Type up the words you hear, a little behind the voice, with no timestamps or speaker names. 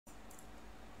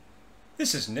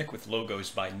This is Nick with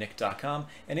logosbynick.com,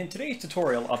 and in today's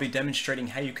tutorial I'll be demonstrating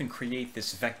how you can create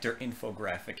this vector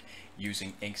infographic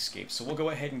using Inkscape. So we'll go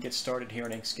ahead and get started here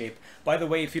in Inkscape. By the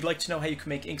way, if you'd like to know how you can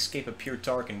make Inkscape appear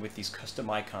darkened with these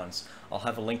custom icons, I'll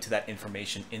have a link to that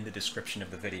information in the description of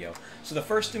the video. So the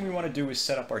first thing we want to do is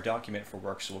set up our document for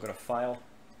work. So we'll go to File,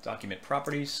 Document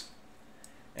Properties,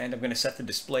 and I'm going to set the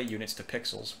display units to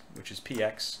pixels, which is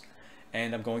px.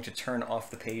 And I'm going to turn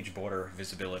off the page border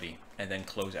visibility and then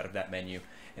close out of that menu.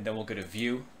 And then we'll go to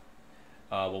View.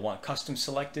 We'll want Custom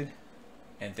selected,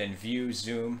 and then View,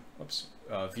 Zoom,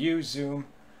 View, Zoom,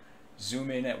 Zoom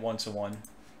in at 1:1.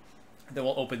 Then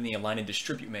we'll open the Align and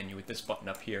Distribute menu with this button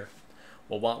up here.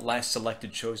 We'll want Last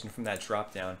Selected chosen from that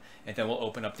drop down, and then we'll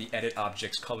open up the Edit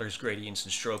Objects, Colors, Gradients,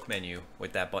 and Stroke menu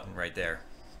with that button right there.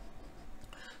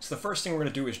 So the first thing we're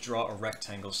going to do is draw a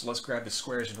rectangle. So let's grab the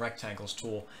Squares and Rectangles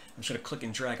tool. I'm just going to click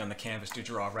and drag on the canvas to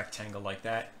draw a rectangle like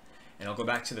that. And I'll go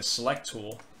back to the Select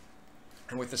tool.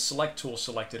 And with the Select tool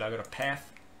selected, I'll go to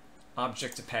Path,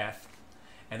 Object to Path.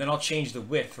 And then I'll change the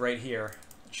width right here.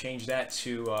 Change that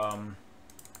to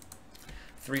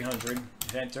 300,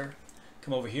 enter.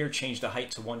 Come over here, change the height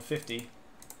to 150.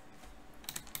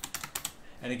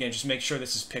 And again, just make sure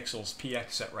this is pixels,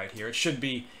 px set right here. It should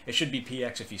be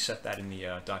px if you set that in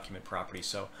the document property.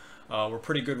 So we're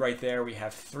pretty good right there. We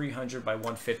have 300 by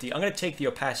 150. I'm going to take the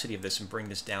opacity of this and bring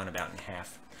this down about in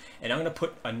half. And I'm going to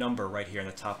put a number right here in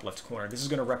the top left corner. This is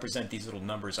going to represent these little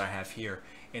numbers I have here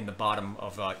in the bottom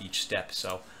of each step.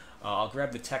 So I'll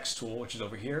grab the text tool, which is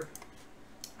over here,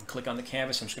 and click on the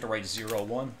canvas. I'm just going to write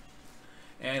 01.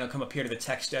 And I'll come up here to the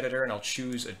text editor and I'll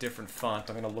choose a different font.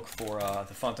 I'm going to look for,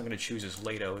 the font I'm going to choose is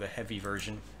Lato, the heavy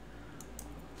version.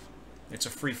 It's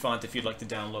a free font if you'd like to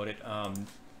download it.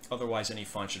 Otherwise, any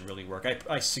font should really work.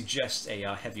 I suggest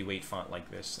a heavyweight font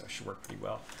like this. That should work pretty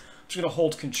well. I'm just going to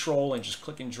hold Control and just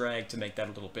click and drag to make that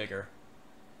a little bigger.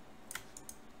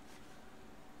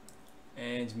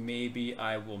 And maybe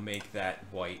I will make that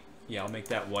white. Yeah, I'll make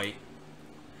that white.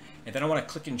 And then I want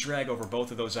to click and drag over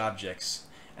both of those objects.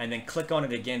 And then click on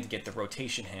it again to get the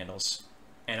rotation handles.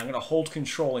 And I'm going to hold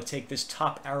Control and take this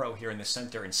top arrow here in the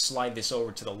center and slide this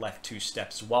over to the left 2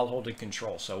 steps while holding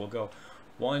Control. So we'll go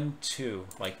 1, 2,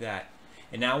 like that.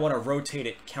 And now I want to rotate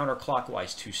it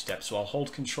counterclockwise 2 steps. So I'll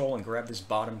hold Control and grab this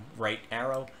bottom right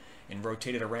arrow and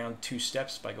rotate it around 2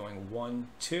 steps by going 1,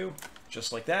 2,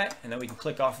 just like that. And then we can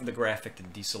click off of the graphic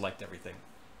and deselect everything.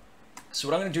 So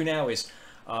what I'm going to do now is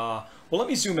well, let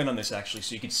me zoom in on this actually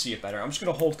so you can see it better. I'm just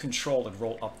going to hold Control and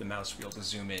roll up the mouse wheel to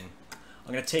zoom in.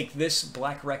 I'm going to take this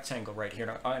black rectangle right here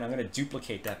and I'm going to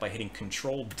duplicate that by hitting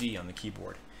Control D on the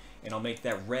keyboard. And I'll make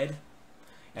that red,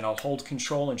 and I'll hold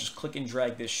Control and just click and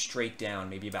drag this straight down,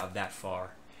 maybe about that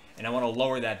far. And I want to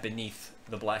lower that beneath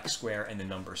the black square and the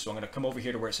number. So I'm going to come over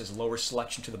here to where it says Lower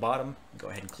Selection to the bottom. Go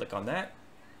ahead and click on that.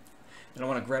 And I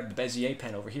want to grab the Bezier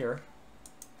pen over here.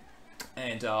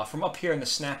 And from up here in the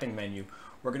snapping menu,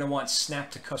 we're going to want snap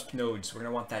to cusp nodes. We're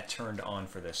going to want that turned on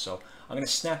for this. So I'm going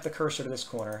to snap the cursor to this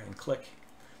corner and click,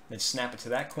 then snap it to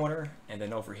that corner, and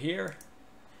then over here,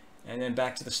 and then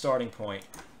back to the starting point.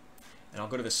 And I'll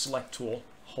go to the Select tool,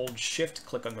 hold Shift,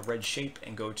 click on the red shape,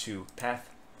 and go to Path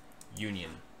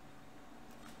Union.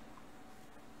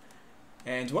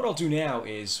 And what I'll do now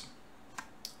is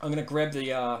I'm going to grab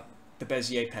the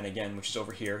Bezier pen again, which is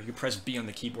over here. You press B on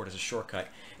the keyboard as a shortcut.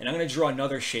 And I'm going to draw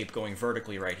another shape going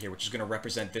vertically right here, which is going to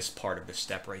represent this part of the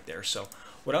step right there. So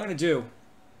what I'm going to do,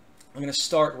 I'm going to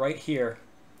start right here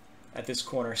at this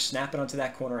corner, snap it onto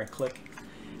that corner and click,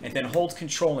 and then hold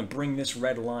Control and bring this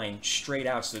red line straight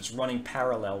out so it's running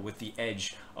parallel with the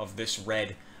edge of this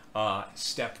red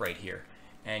step right here.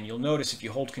 And you'll notice if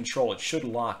you hold Control, it should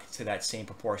lock to that same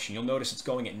proportion. You'll notice it's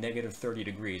going at -30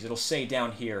 degrees. It'll say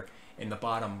down here in the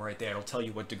bottom right there, it'll tell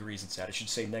you what degrees it's at. It should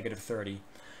say -30.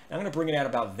 And I'm going to bring it out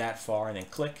about that far and then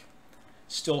click.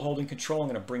 Still holding Control, I'm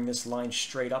going to bring this line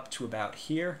straight up to about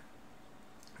here.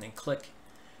 And then click.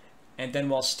 And then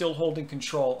while still holding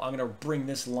Control, I'm going to bring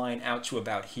this line out to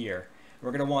about here.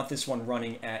 We're going to want this one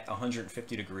running at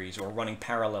 150 degrees or running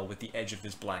parallel with the edge of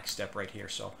this black step right here.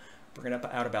 So bring it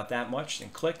out about that much, then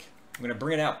click. I'm going to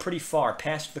bring it out pretty far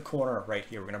past the corner right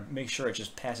here. We're going to make sure it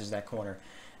just passes that corner.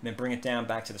 And then bring it down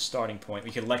back to the starting point. We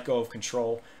can let go of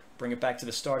Control, bring it back to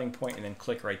the starting point, and then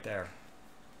click right there.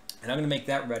 And I'm going to make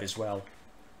that red as well.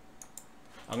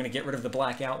 I'm going to get rid of the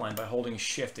black outline by holding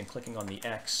Shift and clicking on the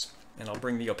X. And I'll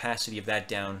bring the opacity of that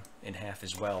down in half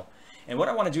as well. And what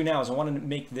I want to do now is I want to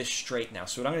make this straight now.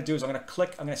 So what I'm going to do is I'm going to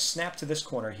click, I'm going to snap to this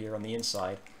corner here on the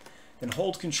inside. Then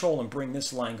hold Control and bring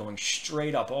this line going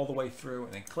straight up all the way through,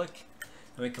 and then click.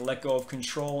 And we can let go of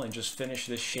Control and just finish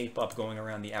this shape up going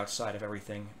around the outside of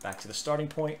everything back to the starting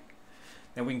point.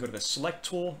 Then we can go to the Select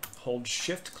tool, hold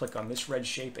Shift, click on this red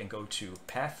shape, and go to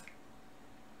Path,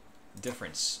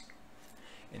 Difference.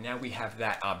 And now we have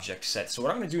that object set. So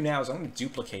what I'm going to do now is I'm going to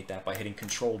duplicate that by hitting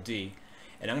Control D.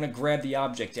 And I'm going to grab the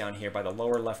object down here by the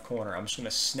lower left corner. I'm just going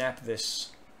to snap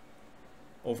this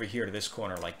over here to this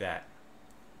corner like that.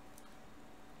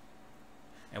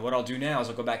 And what I'll do now is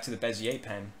I'll go back to the Bezier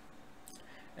pen,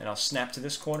 and I'll snap to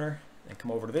this corner, and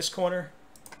come over to this corner,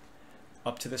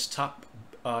 up to this top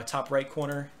right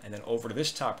corner, and then over to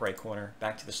this top right corner,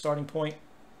 back to the starting point,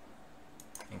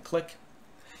 and click.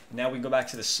 And now we go back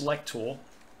to the Select tool,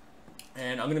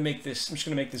 and I'm just going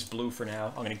to make this blue for now.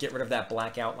 I'm going to get rid of that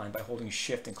black outline by holding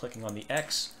Shift and clicking on the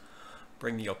X,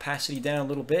 bring the opacity down a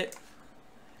little bit,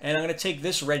 and I'm going to take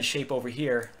this red shape over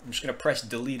here. I'm just going to press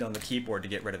Delete on the keyboard to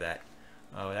get rid of that.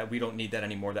 We don't need that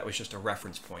anymore. That was just a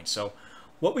reference point. So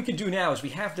what we can do now is we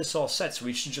have this all set, so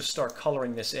we should just start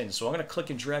coloring this in. So I'm going to click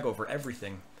and drag over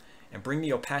everything and bring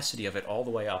the opacity of it all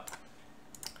the way up.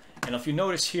 And if you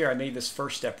notice here, I made this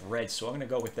first step red, so I'm going to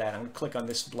go with that. I'm going to click on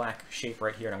this black shape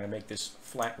right here, and I'm going to make this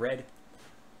flat red.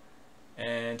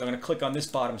 And I'm going to click on this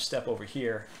bottom step over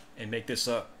here and make this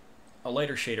a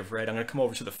lighter shade of red. I'm going to come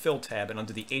over to the Fill tab, and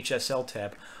under the HSL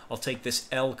tab, I'll take this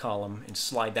L column and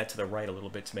slide that to the right a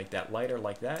little bit to make that lighter,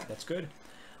 like that. That's good.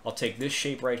 I'll take this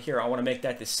shape right here. I want to make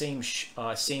that the same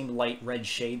light red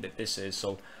shade that this is.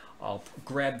 So I'll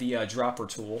grab the dropper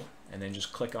tool and then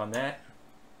just click on that.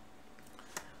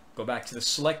 Go back to the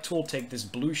Select tool, take this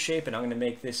blue shape, and I'm going to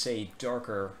make this a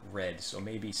darker red. So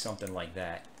maybe something like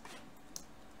that.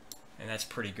 And that's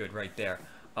pretty good right there.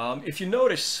 If you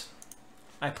notice,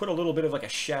 I put a little bit of like a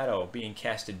shadow being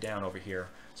casted down over here.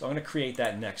 So I'm going to create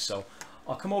that next. So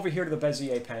I'll come over here to the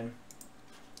Bezier pen,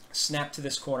 snap to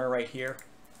this corner right here,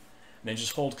 and then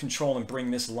just hold Control and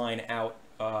bring this line out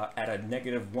at a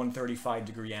negative 135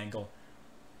 degree angle.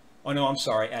 Oh no, I'm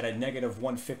sorry, at a negative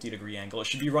 150 degree angle. It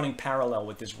should be running parallel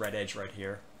with this red edge right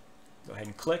here. Go ahead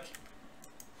and click,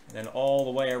 and then all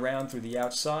the way around through the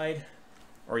outside,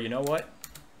 or you know what?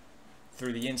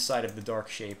 Through the inside of the dark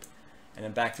shape, and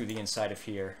then back through the inside of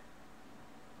here,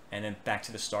 and then back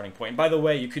to the starting point. And by the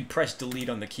way, you could press Delete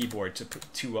on the keyboard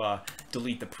to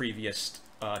delete the previous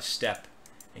step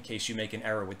in case you make an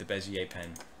error with the Bezier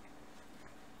pen.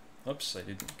 Oops, I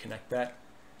didn't connect that.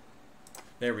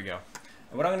 There we go.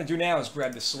 And what I'm going to do now is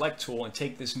grab the Select tool and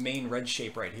take this main red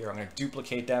shape right here. I'm going to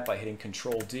duplicate that by hitting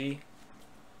Control D,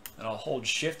 and I'll hold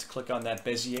Shift, click on that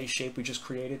Bezier shape we just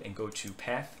created, and go to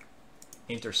Path,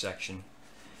 Intersection.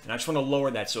 And I just want to lower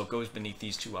that so it goes beneath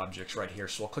these two objects right here.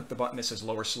 So I'll click the button that says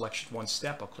Lower Selection one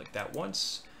step. I'll click that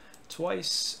once,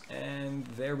 twice, and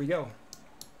there we go.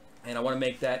 And I want to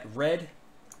make that red.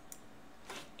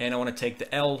 And I want to take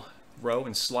the L row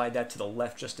and slide that to the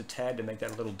left just a tad to make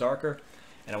that a little darker.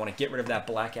 And I want to get rid of that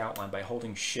black outline by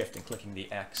holding Shift and clicking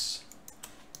the X.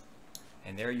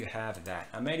 And there you have that.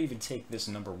 I might even take this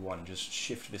number 1, just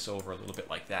shift this over a little bit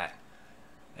like that.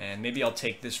 And maybe I'll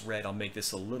take this red, I'll make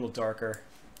this a little darker.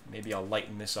 Maybe I'll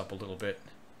lighten this up a little bit.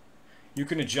 You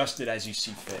can adjust it as you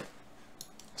see fit.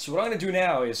 So what I'm going to do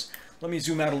now is, let me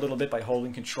zoom out a little bit by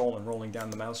holding Control and rolling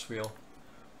down the mouse wheel.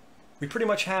 We pretty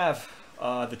much have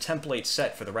the template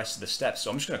set for the rest of the steps. So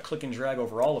I'm just going to click and drag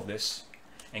over all of this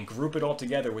and group it all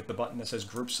together with the button that says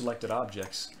Group Selected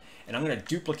Objects. And I'm going to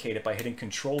duplicate it by hitting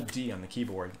Control D on the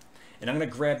keyboard. And I'm going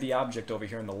to grab the object over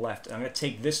here on the left. And I'm going to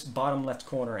take this bottom left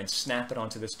corner and snap it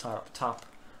onto this top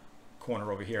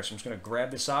corner over here. So I'm just going to grab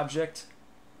this object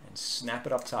and snap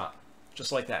it up top,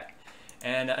 just like that.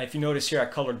 And if you notice here, I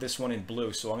colored this one in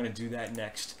blue, so I'm going to do that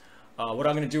next. What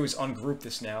I'm going to do is ungroup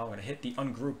this now. I'm going to hit the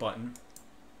Ungroup button,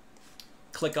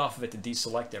 click off of it to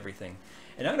deselect everything.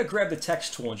 And I'm going to grab the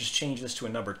Text tool and just change this to a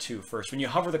number 2 first. When you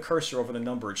hover the cursor over the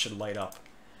number, it should light up.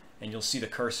 And you'll see the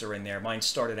cursor in there. Mine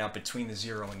started out between the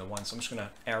 0 and the 1, so I'm just going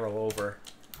to arrow over,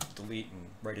 delete, and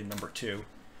write in number 2.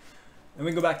 Then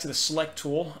we go back to the Select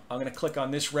tool. I'm going to click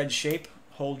on this red shape,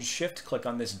 hold Shift, click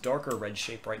on this darker red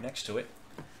shape right next to it.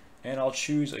 And I'll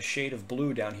choose a shade of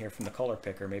blue down here from the color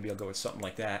picker. Maybe I'll go with something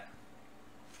like that.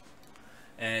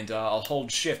 And I'll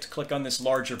hold Shift, click on this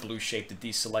larger blue shape to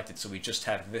deselect it, so we just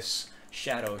have this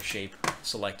shadow shape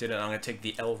selected. And I'm going to take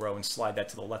the L row and slide that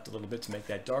to the left a little bit to make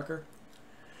that darker.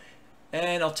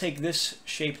 And I'll take this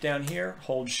shape down here,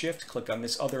 hold Shift, click on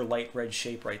this other light red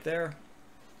shape right there.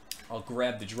 I'll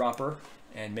grab the dropper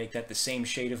and make that the same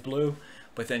shade of blue,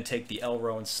 but then take the L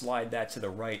row and slide that to the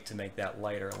right to make that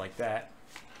lighter, like that.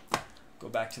 Go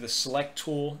back to the Select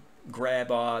tool, grab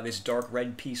this dark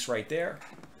red piece right there,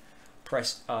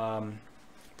 press on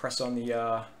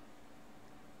the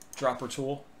dropper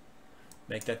tool,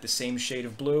 make that the same shade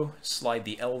of blue, slide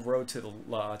the L row to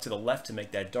the left to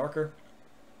make that darker.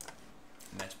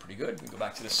 And that's pretty good. We go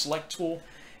back to the select tool,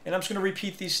 and I'm just going to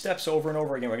repeat these steps over and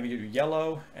over again. We're going to do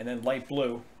yellow and then light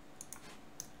blue.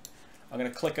 I'm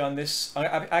going to click on this. I'm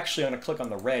going to click on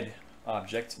the red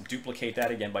object and duplicate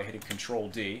that again by hitting Control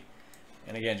D.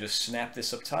 And again, just snap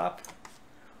this up top,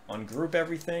 ungroup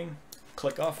everything,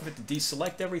 click off of it to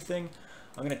deselect everything.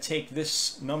 I'm going to take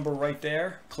this number right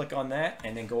there, click on that,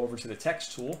 and then go over to the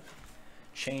text tool,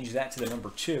 change that to the number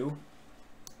 2,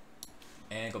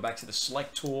 and go back to the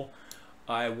select tool.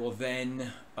 I will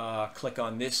then click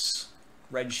on this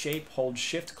red shape, hold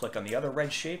shift, click on the other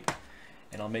red shape,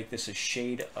 and I'll make this a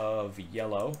shade of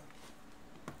yellow.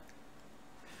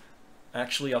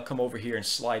 Actually, I'll come over here and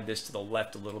slide this to the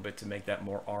left a little bit to make that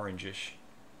more orangish.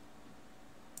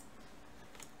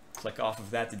 Click off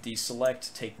of that to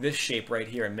deselect, take this shape right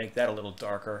here and make that a little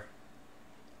darker,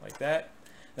 like that.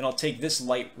 Then I'll take this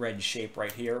light red shape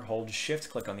right here, hold shift,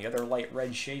 click on the other light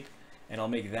red shape, and I'll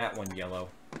make that one yellow.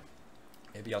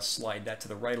 Maybe I'll slide that to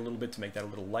the right a little bit to make that a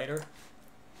little lighter.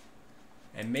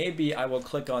 And maybe I will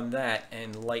click on that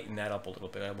and lighten that up a little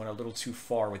bit. I went a little too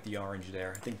far with the orange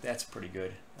there. I think that's pretty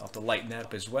good. I'll have to lighten that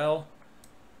up as well.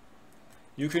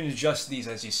 You can adjust these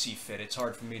as you see fit. It's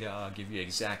hard for me to give you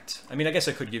exact... I mean, I guess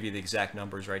I could give you the exact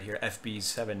numbers right here.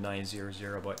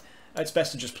 FB7900, but it's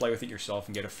best to just play with it yourself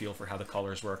and get a feel for how the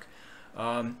colors work.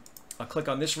 I'll click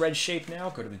on this red shape now.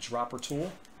 Go to the dropper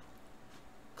tool.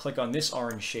 Click on this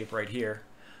orange shape right here.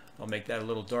 I'll make that a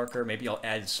little darker. Maybe I'll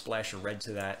add a splash of red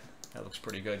to that. That looks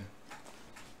pretty good.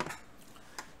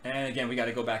 And again, we got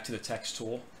to go back to the text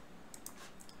tool.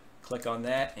 Click on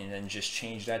that and then just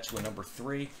change that to a number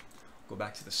 3. Go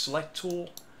back to the select tool.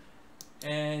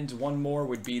 And one more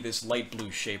would be this light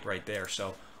blue shape right there.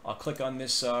 So I'll click on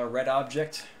this red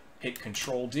object, hit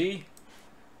Control D,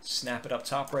 snap it up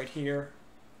top right here,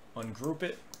 ungroup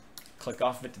it, click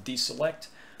off of it to deselect.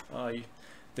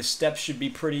 The steps should be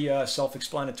pretty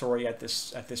self-explanatory at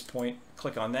this point.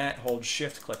 Click on that, hold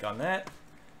shift, click on that.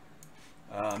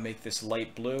 Make this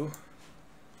light blue.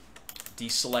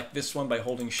 Deselect this one by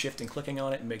holding shift and clicking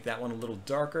on it and make that one a little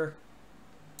darker.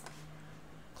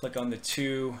 Click on the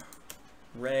 2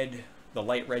 red, the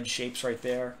light red shapes right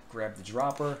there. Grab the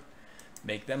dropper,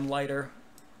 make them lighter.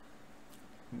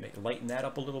 Lighten that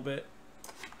up a little bit.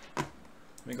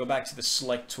 Let me go back to the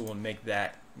select tool and make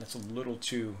that. That's a little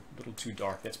too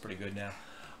dark. That's pretty good now.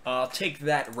 I'll take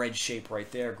that red shape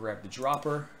right there, grab the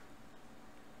dropper,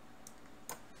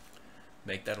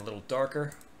 make that a little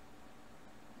darker.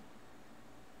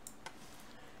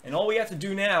 And all we have to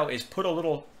do now is put a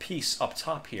little piece up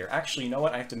top here. Actually, you know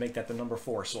what? I have to make that the number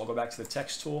 4. So I'll go back to the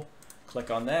text tool,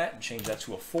 click on that, and change that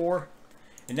to a 4.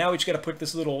 And now we just got to put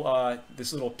this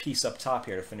little piece up top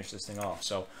here to finish this thing off.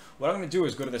 So what I'm going to do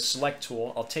is go to the select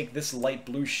tool. I'll take this light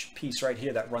blue piece right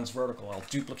here that runs vertical. I'll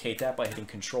duplicate that by hitting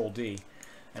Control D.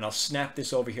 And I'll snap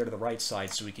this over here to the right side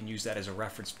so we can use that as a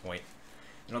reference point.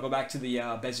 And I'll go back to the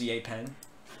Bezier pen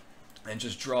and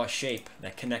just draw a shape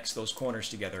that connects those corners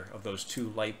together of those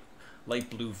 2 light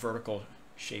blue vertical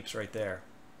shapes right there.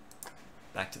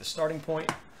 Back to the starting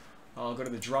point. I'll go to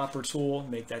the dropper tool,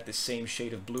 make that the same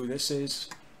shade of blue this is.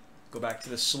 Go back to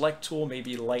the select tool,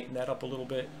 maybe lighten that up a little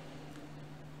bit.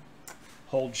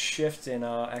 Hold shift and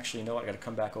actually, you know what? I got to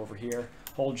come back over here.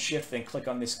 Hold shift and click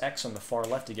on this X on the far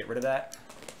left to get rid of that.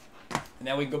 And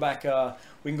now we can go back.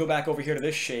 We can go back over here to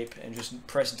this shape and just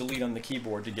press delete on the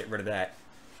keyboard to get rid of that.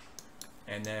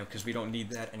 And now because we don't need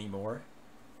that anymore.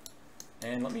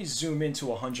 And let me zoom into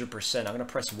 100%. I'm going to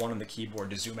press 1 on the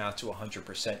keyboard to zoom out to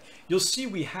 100%. You'll see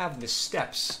we have the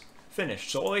steps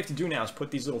finished. So all I have to do now is put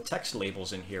these little text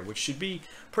labels in here, which should be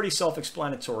pretty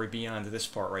self-explanatory beyond this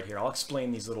part right here. I'll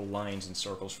explain these little lines and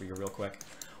circles for you real quick.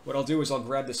 What I'll do is I'll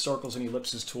grab the circles and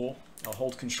ellipses tool. I'll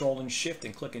hold Control and Shift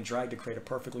and click and drag to create a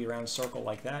perfectly round circle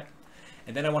like that.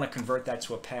 And then I want to convert that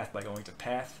to a path by going to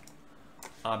Path,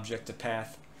 Object to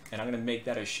Path, and I'm going to make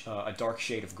that a dark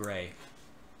shade of gray.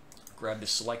 Grab the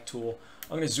select tool.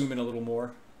 I'm going to zoom in a little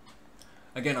more.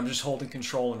 Again, I'm just holding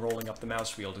Control and rolling up the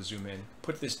mouse wheel to zoom in.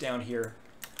 Put this down here.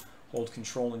 Hold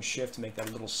Control and Shift to make that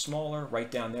a little smaller,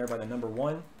 right down there by the number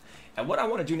 1. And what I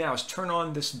want to do now is turn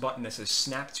on this button that says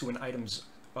Snap to an Item's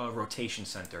Rotation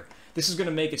Center. This is going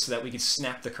to make it so that we can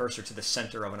snap the cursor to the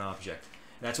center of an object.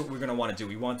 And that's what we're going to want to do.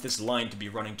 We want this line to be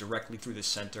running directly through the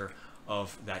center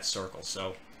of that circle.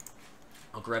 So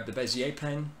I'll grab the Bezier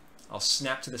pen. I'll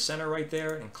snap to the center right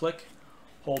there and click.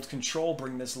 Hold Control,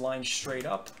 bring this line straight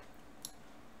up.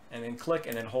 And then click,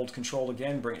 and then hold Control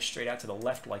again, bring it straight out to the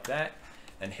left like that.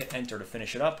 And hit Enter to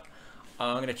finish it up.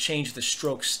 I'm going to change the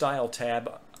Stroke Style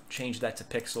tab, change that to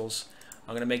pixels.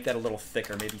 I'm going to make that a little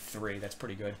thicker, maybe 3. That's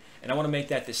pretty good. And I want to make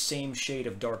that the same shade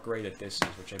of dark gray that this is,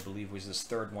 which I believe was this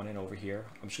third one in over here.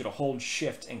 I'm just going to hold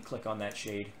Shift and click on that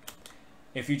shade.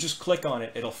 If you just click on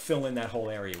it, it'll fill in that whole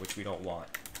area, which we don't want.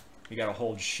 You got to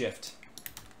hold Shift.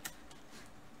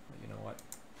 You know what?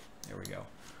 There we go.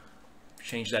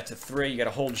 Change that to 3. You got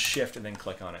to hold Shift and then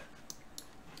click on it.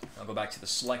 I'll go back to the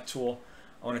Select tool.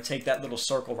 I want to take that little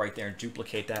circle right there and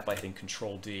duplicate that by hitting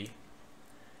Control D.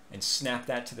 And snap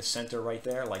that to the center right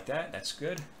there, like that. That's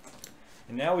good.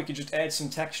 And now we can just add some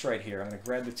text right here. I'm going to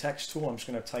grab the text tool. I'm just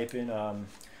going to type in,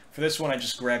 for this one I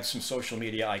just grabbed some social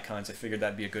media icons. I figured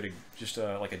that'd be a good, just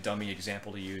like a dummy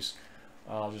example to use.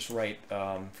 I'll just write,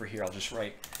 for here, I'll just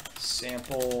write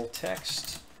sample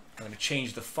text. I'm going to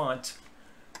change the font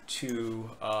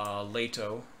to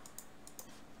Lato.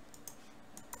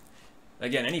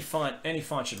 Again, any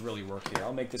font should really work here.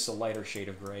 I'll make this a lighter shade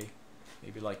of gray,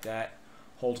 maybe like that.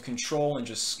 Hold Control and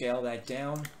just scale that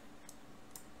down.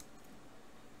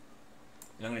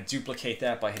 And I'm going to duplicate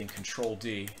that by hitting Control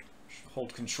D.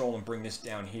 Hold Control and bring this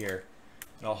down here.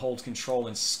 And I'll hold Control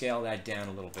and scale that down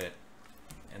a little bit.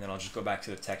 And then I'll just go back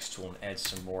to the text tool and add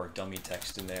some more dummy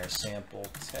text in there. Sample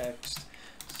text.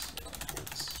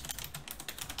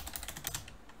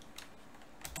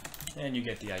 And you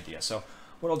get the idea. So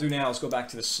what I'll do now is go back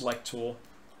to the Select tool.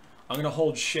 I'm going to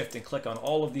hold Shift and click on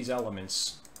all of these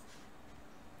elements.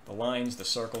 The lines, the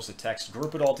circles, the text,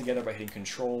 group it all together by hitting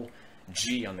Control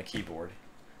G on the keyboard.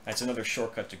 That's another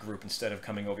shortcut to group instead of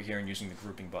coming over here and using the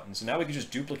grouping buttons. And now we can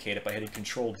just duplicate it by hitting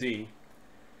Control D.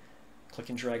 Click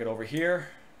and drag it over here.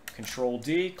 Control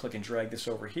D, click and drag this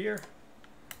over here.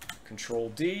 Control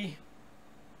D,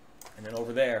 and then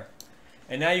over there.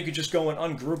 And now you can just go and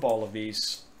ungroup all of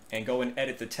these and go and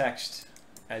edit the text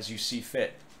as you see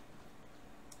fit.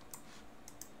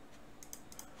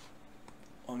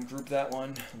 Ungroup that one.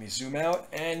 Let me zoom out,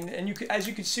 and you can, as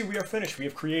you can see, we are finished. We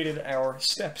have created our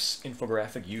steps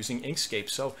infographic using Inkscape.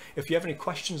 So if you have any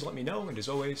questions, let me know. And as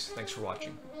always, thanks for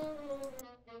watching.